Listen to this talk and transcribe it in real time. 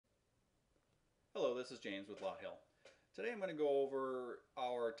this is James with LotHill. Today I'm going to go over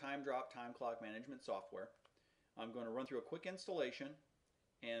our TimeDrop Time Clock management software. I'm going to run through a quick installation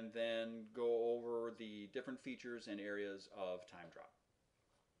and then go over the different features and areas of TimeDrop.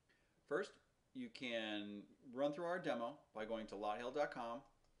 First, you can run through our demo by going to LotHill.com,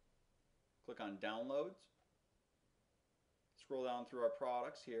 click on Downloads, scroll down through our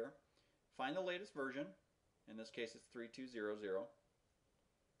products here, find the latest version, in this case it's 3200,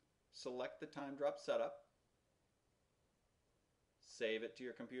 select the TimeDrop setup, save it to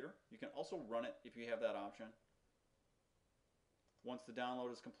your computer. You can also run it if you have that option. Once the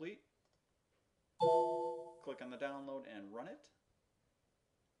download is complete, click on the download and run it.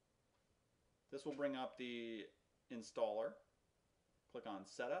 This will bring up the installer. Click on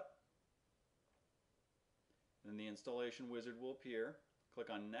Setup. Then the installation wizard will appear. Click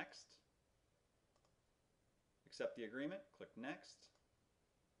on Next. Accept the agreement. Click Next.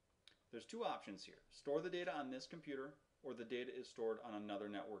 There's two options here. Store the data on this computer, or the data is stored on another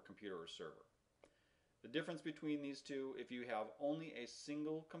network computer or server. The difference between these two, if you have only a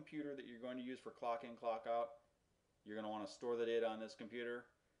single computer that you're going to use for clock in, clock out, you're going to want to store the data on this computer,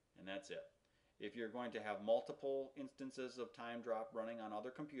 and that's it. If you're going to have multiple instances of TimeDrop running on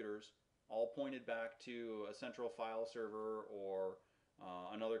other computers, all pointed back to a central file server or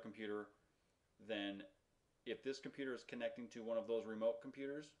another computer, then if this computer is connecting to one of those remote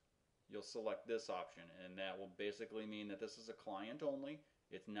computers, you'll select this option, and that will basically mean that this is a client only.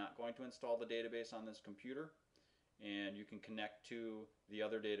 It's not going to install the database on this computer, and you can connect to the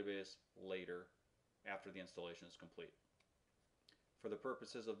other database later after the installation is complete. For the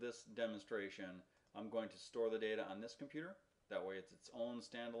purposes of this demonstration, I'm going to store the data on this computer. That way it's its own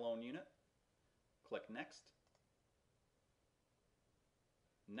standalone unit. Click Next,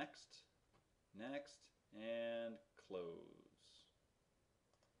 Next, Next, and Close.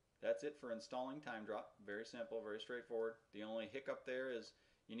 That's it for installing TimeDrop. Very simple, very straightforward. The only hiccup there is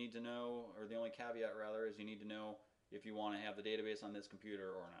you need to know, or the only caveat rather, is you need to know if you want to have the database on this computer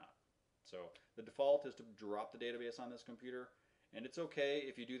or not. So the default is to drop the database on this computer, and it's okay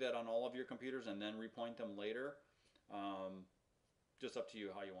if you do that on all of your computers and then repoint them later. Just up to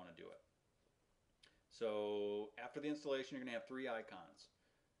you how you want to do it. So after the installation, you're going to have three icons: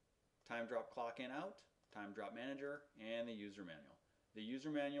 TimeDrop Clock In Out, TimeDrop Manager, and the user manual. The user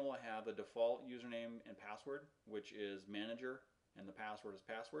manual will have the default username and password, which is manager, and the password is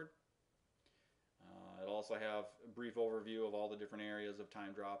password. It'll also have a brief overview of all the different areas of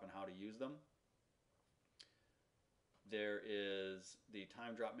TimeDrop and how to use them. There is the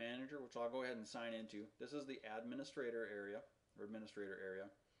TimeDrop Manager, which I'll go ahead and sign into. This is the administrator area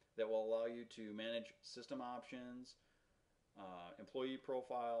that will allow you to manage system options, employee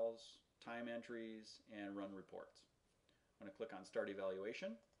profiles, time entries, and run reports. I'm going to click on Start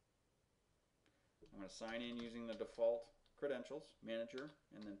Evaluation. I'm going to sign in using the default credentials, manager,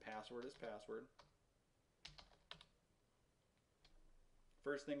 and then password is password.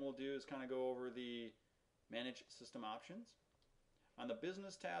 First thing we'll do is kind of go over the Manage System Options. On the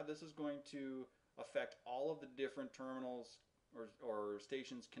Business tab, this is going to affect all of the different terminals or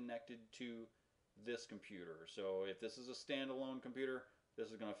stations connected to this computer. So if this is a standalone computer,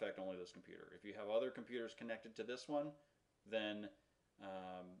 this is going to affect only this computer. If you have other computers connected to this one, then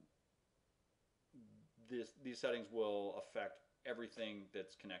these settings will affect everything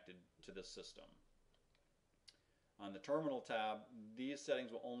that's connected to this system. On the Terminal tab, these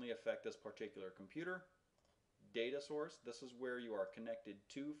settings will only affect this particular computer. Data source, this is where you are connected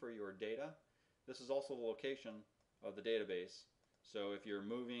to for your data. This is also the location of the database. So if you're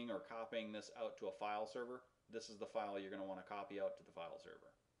moving or copying this out to a file server, this is the file you're going to want to copy out to the file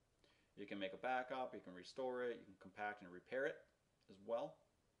server. You can make a backup, you can restore it, you can compact and repair it as well.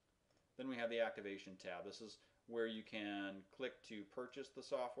 Then we have the Activation tab. This is where you can click to purchase the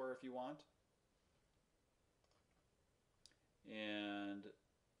software if you want. And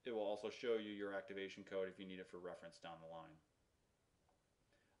it will also show you your activation code if you need it for reference down the line.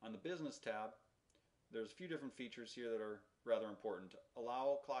 On the Business tab, there's a few different features here that are rather important.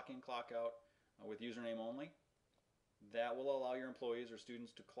 Allow clock in, clock out with username only. That will allow your employees or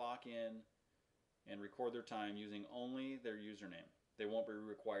students to clock in and record their time using only their username. They won't be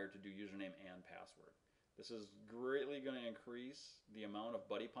required to do username and password. This is greatly going to increase the amount of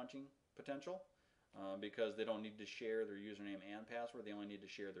buddy punching potential because they don't need to share their username and password. They only need to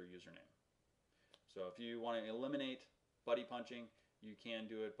share their username. So if you want to eliminate buddy punching, you can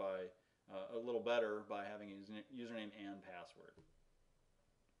do it by a little better by having a username and password.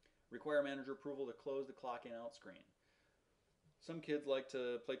 Require manager approval to close the clock in out screen. Some kids like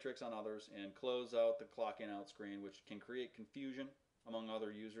to play tricks on others and close out the clock in out screen, which can create confusion among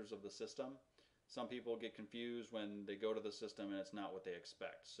other users of the system. Some people get confused when they go to the system and it's not what they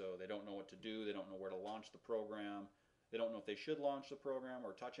expect. So they don't know what to do. They don't know where to launch the program. They don't know if they should launch the program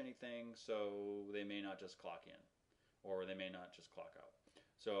or touch anything. So they may not just clock in, or they may not just clock out.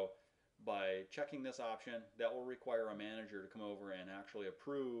 So by checking this option, that will require a manager to come over and actually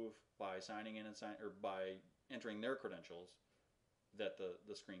approve by signing in and or by entering their credentials that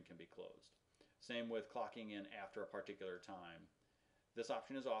the screen can be closed. Same with clocking in after a particular time. This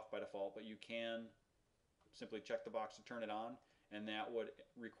option is off by default, but you can simply check the box to turn it on, and that would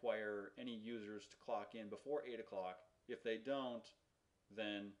require any users to clock in before 8 o'clock. If they don't,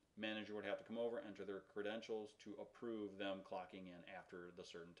 then manager would have to come over, enter their credentials to approve them clocking in after the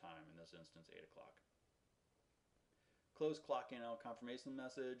certain time, in this instance 8 o'clock. Close clock in out confirmation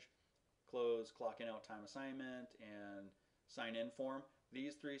message, close clock in out time assignment, and sign in form.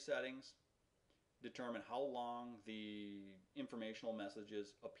 These three settings determine how long the informational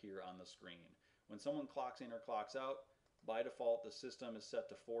messages appear on the screen. When someone clocks in or clocks out, by default the system is set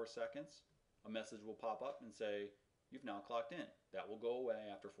to 4 seconds. A message will pop up and say, you've now clocked in. That will go away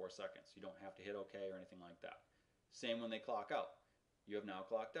after 4 seconds. You don't have to hit OK or anything like that. Same when they clock out. You have now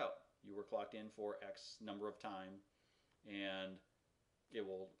clocked out. You were clocked in for X number of time, and it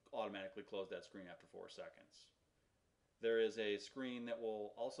will automatically close that screen after 4 seconds. There is a screen that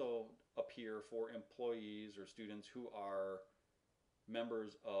will also appear for employees or students who are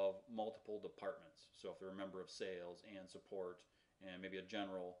members of multiple departments. So if they're a member of sales and support and maybe a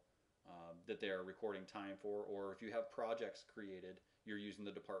general that they are recording time for, or if you have projects created, you're using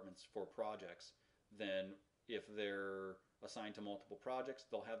the departments for projects, then if they're assigned to multiple projects,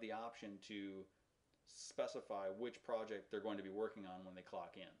 they'll have the option to specify which project they're going to be working on when they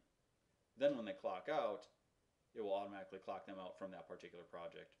clock in. Then when they clock out, it will automatically clock them out from that particular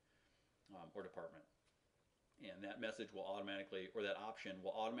project or department. And that message will automatically, or that option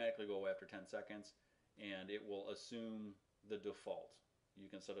will automatically go away after 10 seconds, and it will assume the default. You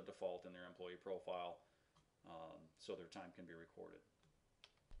can set a default in their employee profile so their time can be recorded.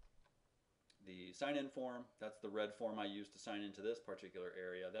 The sign-in form, that's the red form I use to sign into this particular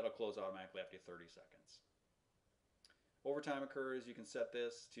area. That'll close automatically after 30 seconds. Overtime occurs, you can set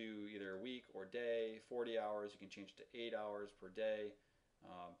this to either a week or day, 40 hours, you can change it to 8 hours per day.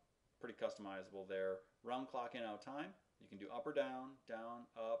 Pretty customizable there. Round clock in out time, you can do up or down, down,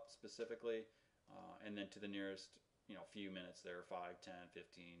 up specifically, and then to the nearest few minutes there, 5, 10,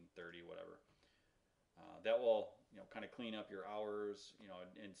 15, 30, whatever. That will kind of clean up your hours.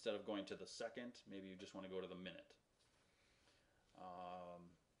 Instead of going to the second, maybe you just want to go to the minute.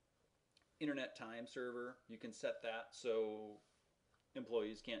 Internet time server, you can set that so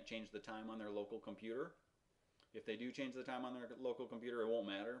employees can't change the time on their local computer. If they do change the time on their local computer, it won't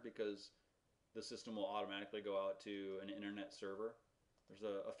matter because the system will automatically go out to an internet server. There's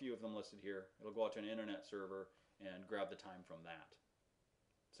a few of them listed here. It'll go out to an internet server and grab the time from that,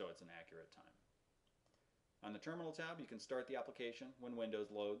 so it's an accurate time. On the terminal tab, you can start the application when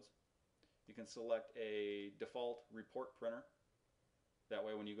Windows loads. You can select a default report printer. That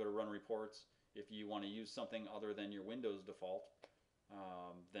way when you go to run reports, if you want to use something other than your Windows default,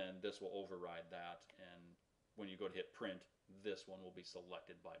 then this will override that, and when you go to hit print, this one will be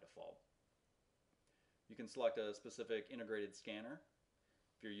selected by default. You can select a specific integrated scanner.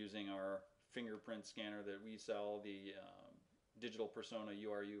 If you're using our fingerprint scanner that we sell, the Digital Persona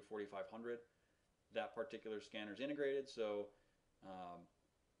URU 4500, that particular scanner is integrated, so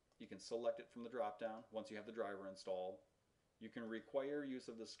you can select it from the drop down once you have the driver installed. You can require use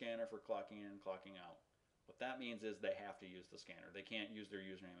of the scanner for clocking in and clocking out. What that means is they have to use the scanner. They can't use their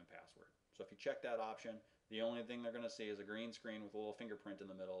username and password. So if you check that option, the only thing they're going to see is a green screen with a little fingerprint in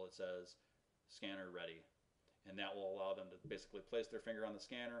the middle. It says scanner ready. And that will allow them to basically place their finger on the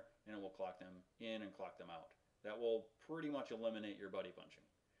scanner, and it will clock them in and clock them out. That will pretty much eliminate your buddy punching.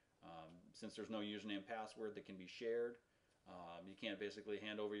 Since there's no username and password that can be shared, you can't basically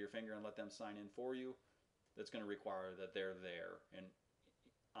hand over your finger and let them sign in for you. That's going to require that they're there and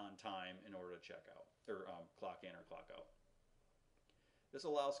on time in order to check out or clock in or clock out. This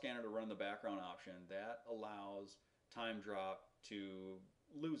allows scanner to run the background option. That allows TimeDrop to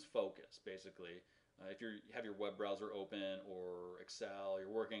lose focus, basically. If you have your web browser open or Excel,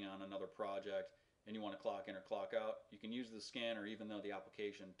 you're working on another project and you want to clock in or clock out, you can use the scanner even though the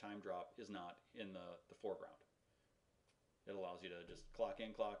application TimeDrop is not in the foreground. It allows you to just clock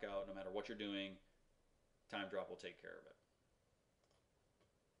in, clock out, no matter what you're doing. TimeDrop will take care of it.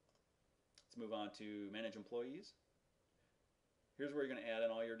 Let's move on to manage employees. Here's where you're going to add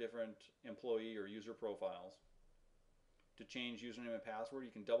in all your different employee or user profiles. To change username and password,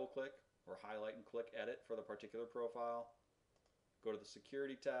 you can double click or highlight and click edit for the particular profile. go to the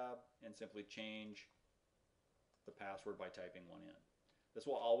security tab and simply change the password by typing one in. This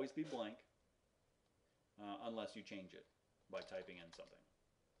will always be blank unless you change it by typing in something.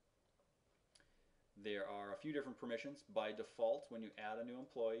 There are a few different permissions. By default, when you add a new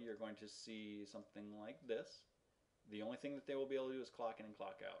employee, you're going to see something like this. The only thing that they will be able to do is clock in and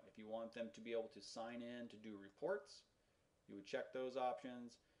clock out. If you want them to be able to sign in to do reports, you would check those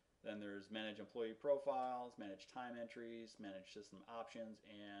options. Then there's manage employee profiles, manage time entries, manage system options,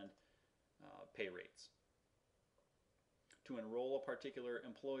 and pay rates. To enroll a particular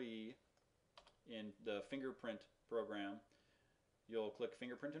employee in the Fingerprint program, you'll click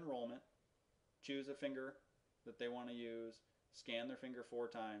Fingerprint Enrollment, choose a finger that they want to use, scan their finger 4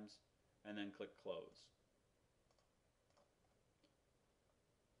 times, and then click Close.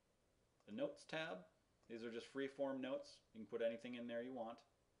 The Notes tab, these are just free-form notes. You can put anything in there you want.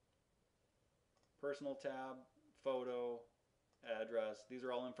 Personal tab, photo, address, these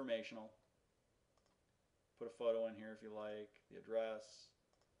are all informational. Put a photo in here if you like, the address,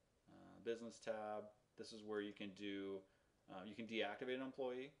 business tab. This is where you can do, you can deactivate an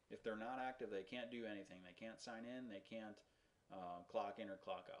employee. If they're not active, they can't do anything. They can't sign in, they can't clock in or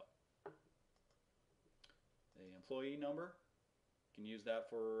clock out. The employee number, you can use that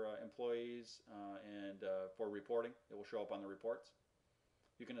for employees and for reporting. It will show up on the reports.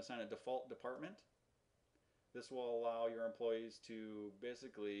 You can assign a default department. This will allow your employees to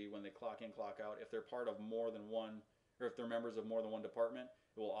basically, when they clock in, clock out, if they're part of more than one, or if they're members of more than one department,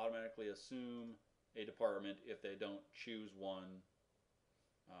 it will automatically assume a department if they don't choose one.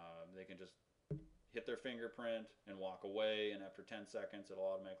 They can just hit their fingerprint and walk away, and after 10 seconds it'll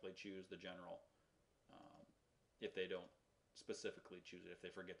automatically choose the general if they don't specifically choose it, if they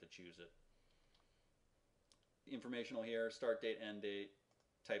forget to choose it. Informational here, start date, end date,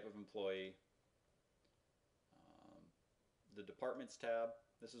 type of employee. The Departments tab,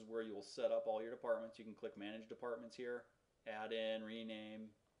 this is where you will set up all your departments. You can click Manage Departments here, add in, rename,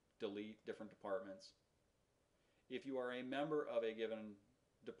 delete different departments. If you are a member of a given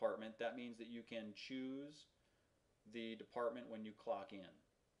department, that means that you can choose the department when you clock in.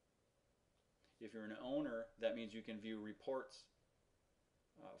 If you're an owner, that means you can view reports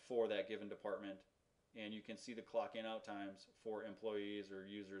for that given department, and you can see the clock in out times for employees or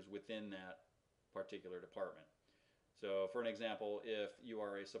users within that particular department. So for an example, if you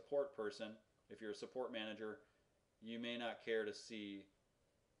are a support person, if you're a support manager, you may not care to see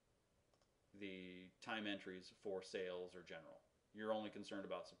the time entries for sales or general. You're only concerned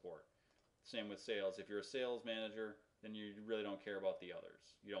about support. Same with sales. If you're a sales manager, then you really don't care about the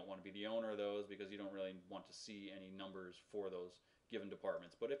others. You don't want to be the owner of those because you don't really want to see any numbers for those given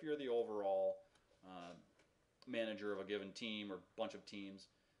departments. But if you're the overall manager of a given team or bunch of teams,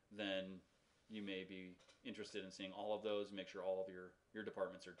 then you may be interested in seeing all of those, make sure all of your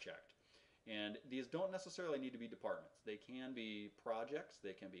departments are checked. And these don't necessarily need to be departments. They can be projects,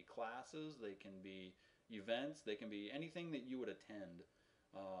 they can be classes, they can be events, they can be anything that you would attend.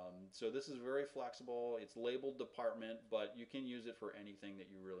 So this is very flexible. It's labeled department, but you can use it for anything that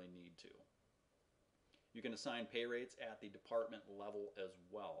you really need to. You can assign pay rates at the department level as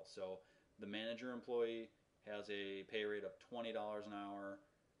well. So the manager employee has a pay rate of $20 an hour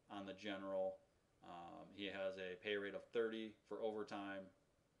on the general. He has a pay rate of $30 for overtime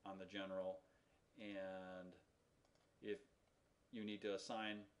on the general. And if you need to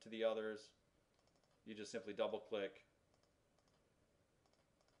assign to the others, you just simply double click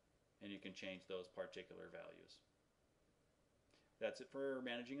and you can change those particular values. That's it for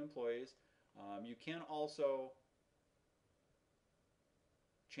managing employees. You can also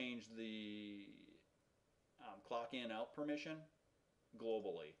change the clock in out permission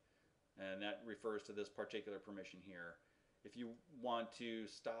globally, and that refers to this particular permission here. If you want to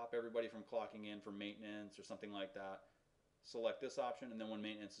stop everybody from clocking in for maintenance or something like that, select this option, and then when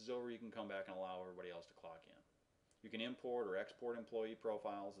maintenance is over, you can come back and allow everybody else to clock in. You can import or export employee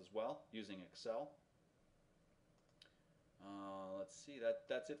profiles as well using Excel. Let's see,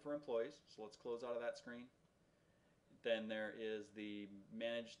 that's it for employees. So let's close out of that screen. Then there is the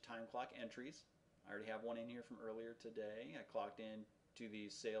Manage Time Clock entries. I already have one in here from earlier today. I clocked in to the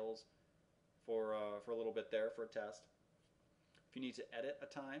sales for a little bit there for a test. If you need to edit a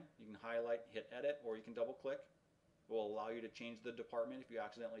time, you can highlight, hit edit, or you can double click. It will allow you to change the department if you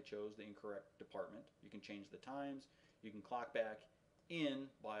accidentally chose the incorrect department. You can change the times. You can clock back in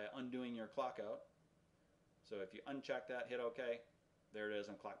by undoing your clock out. So if you uncheck that, hit OK, there it is.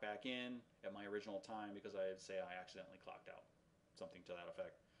 I'm clocked back in at my original time because I say I accidentally clocked out. Something to that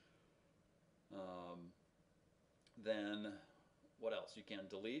effect. Then what else? You can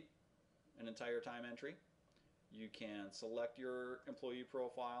delete an entire time entry. you can select your employee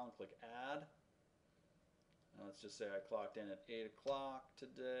profile and click add. Now let's just say I clocked in at 8 o'clock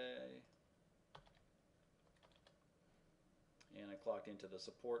today. And I clocked into the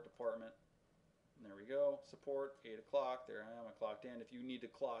support department. And there we go, support, 8 o'clock, there I am, I clocked in. If you need to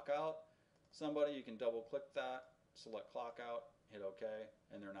clock out somebody, you can double click that, select clock out, hit OK,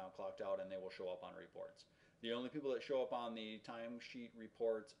 and they're now clocked out and they will show up on reports. The only people that show up on the timesheet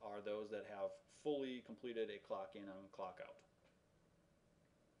reports are those that have fully completed a clock in and clock out.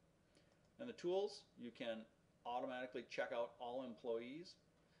 And the tools, you can automatically check out all employees.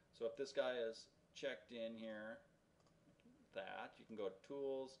 So if this guy is checked in here, that, you can go to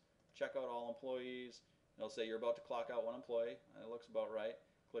tools, check out all employees. It'll say you're about to clock out one employee. It looks about right.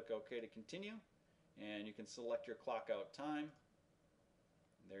 Click OK to continue, and you can select your clock out time.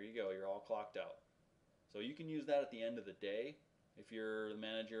 There you go, you're all clocked out. So you can use that at the end of the day. If you're the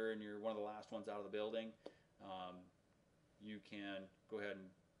manager and you're one of the last ones out of the building, you can go ahead and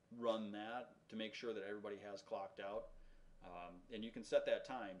run that to make sure that everybody has clocked out. And you can set that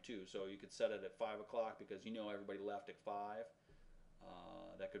time too. So you could set it at 5 o'clock because you know everybody left at 5.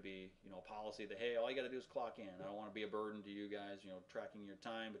 That could be, a policy that, hey, all you got to do is clock in. I don't want to be a burden to you guys, tracking your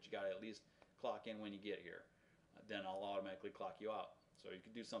time, but you got to at least clock in when you get here. Then I'll automatically clock you out. So you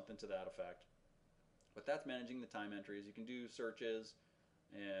could do something to that effect. But that's managing the time entries. You can do searches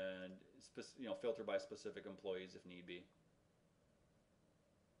and filter by specific employees if need be.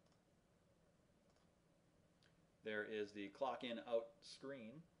 There is the clock in out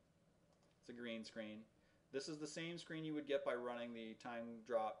screen. It's a green screen. This is the same screen you would get by running the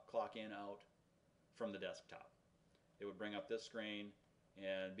TimeDrop clock in out from the desktop. It would bring up this screen,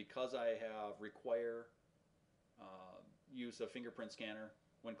 and because I have require use of fingerprint scanner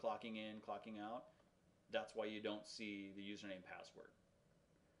when clocking in, clocking out, that's why you don't see the username password.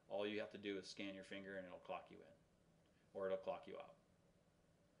 All you have to do is scan your finger and it'll clock you in, or it'll clock you out.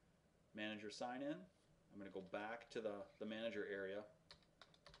 Manager sign in. I'm going to go back to the manager area.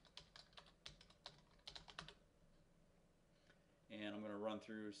 And I'm going to run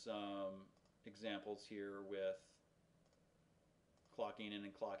through some examples here with clocking in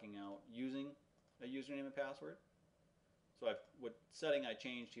and clocking out using a username and password. So what setting I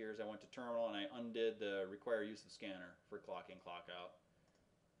changed here is I went to terminal and I undid the require use of scanner for clock in, clock out.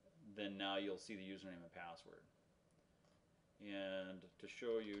 Then now you'll see the username and password. And to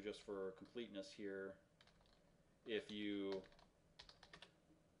show you just for completeness here, if you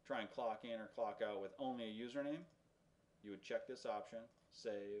try and clock in or clock out with only a username, you would check this option,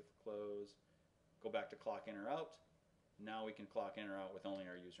 save, close, go back to clock in or out. Now we can clock in or out with only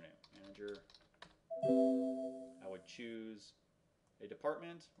our username. Manager. I would choose a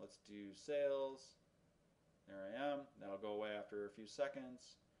department. Let's do sales. There I am. That'll go away after a few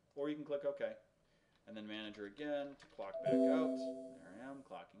seconds. Or you can click OK. And then manager again to clock back out. There I am,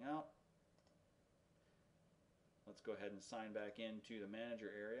 clocking out. Let's go ahead and sign back into the manager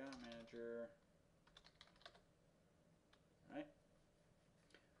area. Manager. Right.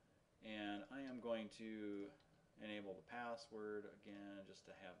 And I am going to enable the password again just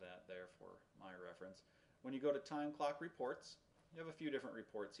to have that there for my reference. When you go to time clock reports, you have a few different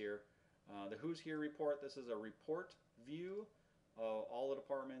reports here. The Who's Here report, this is a report view of all the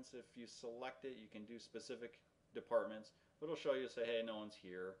departments. If you select it, you can do specific departments. It'll show you, say, hey, no one's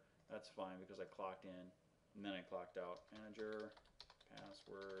here. That's fine because I clocked in and then I clocked out. Manager,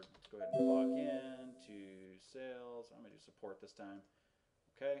 password, let's go ahead and clock in to sales. I'm going to do support this time.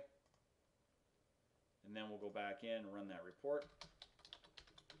 Okay. And then we'll go back in and run that report.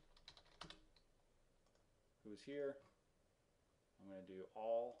 Who's here? I'm going to do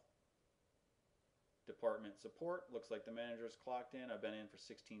all department support. Looks like the manager's clocked in. I've been in for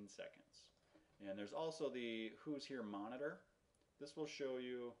 16 seconds. And there's also the Who's Here monitor. This will show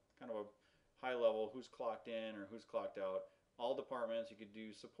you kind of a high level who's clocked in or who's clocked out. All departments, you could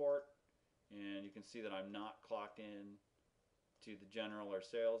do support, and you can see that I'm not clocked in to the general or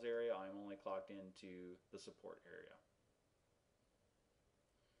sales area. I'm only clocked into the support area.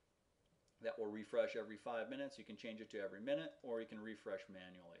 That will refresh every 5 minutes. You can change it to every minute, or you can refresh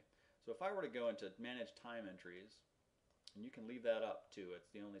manually. So if I were to go into manage time entries, and you can leave that up too. It's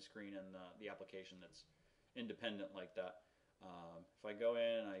the only screen in the application that's independent like that. If I go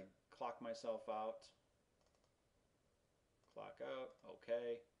in and I clock myself out, clock out,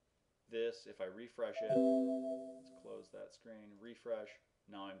 okay. This, if I refresh it, let's close that screen, refresh,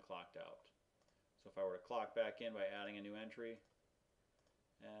 now I'm clocked out. So if I were to clock back in by adding a new entry,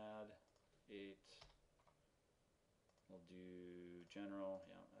 add 8, we'll do general,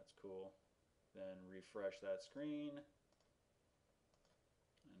 yeah, that's cool. Then refresh that screen,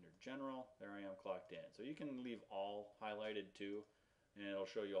 under general. There I am clocked in. So you can leave all highlighted too, and it'll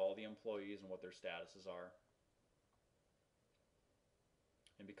show you all the employees and what their statuses are.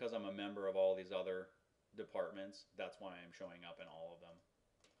 And because I'm a member of all these other departments, that's why I'm showing up in all of them.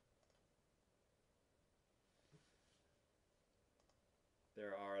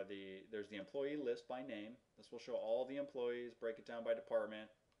 There's the employee list by name. This will show all the employees, break it down by department,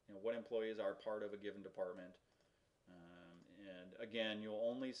 what employees are part of a given department. And again, you'll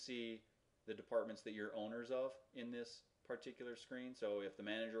only see the departments that you're owners of in this particular screen. So if the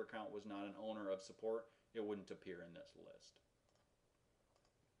manager account was not an owner of support, it wouldn't appear in this list.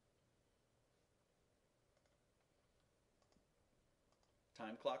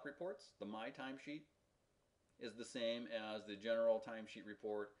 Time clock reports, the My Timesheet is the same as the general timesheet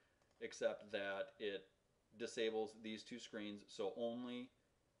report, except that it disables these two screens, so only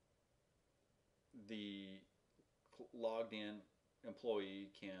the logged in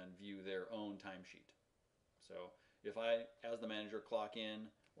employee can view their own timesheet. So if I, as the manager, clock in,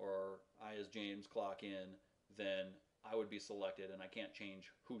 or I, as James, clock in, then I would be selected, and I can't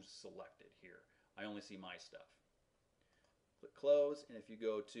change who's selected here. I only see my stuff. Click close, and if you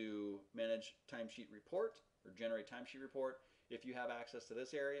go to manage timesheet report or generate timesheet report, if you have access to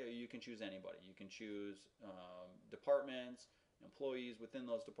this area, you can choose anybody. You can choose departments, employees within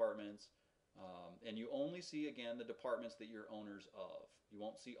those departments, and you only see, again, the departments that you're owners of. You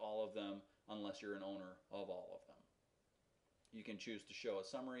won't see all of them unless you're an owner of all of them. You can choose to show a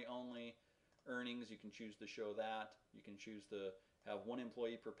summary only. Earnings, you can choose to show that. You can choose to have one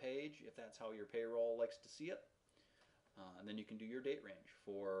employee per page if that's how your payroll likes to see it. And then you can do your date range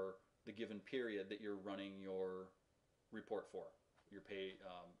for the given period that you're running your report for, your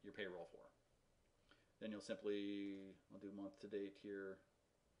payroll for. Then you'll simply, I'll do month to date here.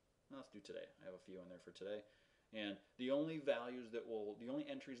 Let's do today. I have a few in there for today. And the only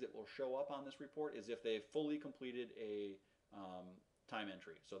entries that will show up on this report is if they've fully completed a time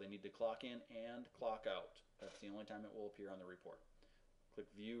entry. So they need to clock in and clock out. That's the only time it will appear on the report. Click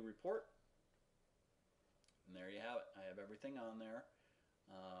View Report. And there you have it. I have everything on there.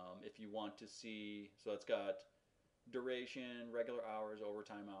 If you want to see, so it's got duration, regular hours,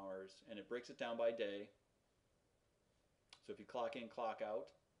 overtime hours, and it breaks it down by day. So if you clock in, clock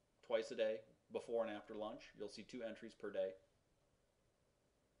out twice a day, before and after lunch, you'll see 2 entries per day.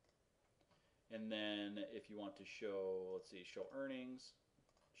 And then if you want to show, let's see, show earnings,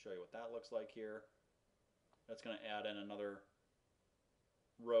 show you what that looks like here. That's going to add in another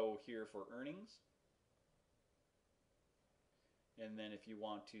row here for earnings. And then if you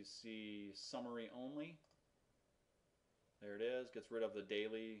want to see summary only, there it is. Gets rid of the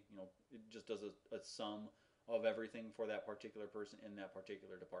daily, it just does a sum of everything for that particular person in that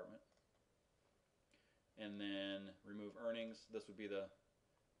particular department. And then remove earnings. This would be the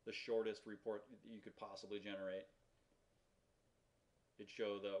shortest report you could possibly generate. It'd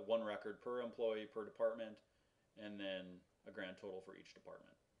show the 1 record per employee per department, and then a grand total for each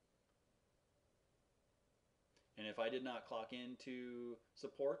department. And if I did not clock into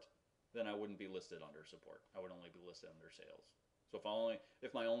support, then I wouldn't be listed under support. I would only be listed under sales. So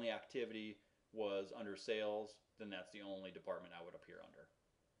if my only activity was under sales, then that's the only department I would appear under.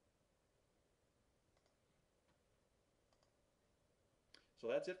 So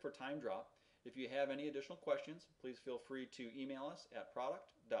that's it for TimeDrop. If you have any additional questions, please feel free to email us at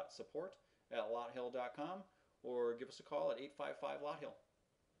product.support@LotHill.com or give us a call at 855-LotHill.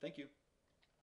 Thank you.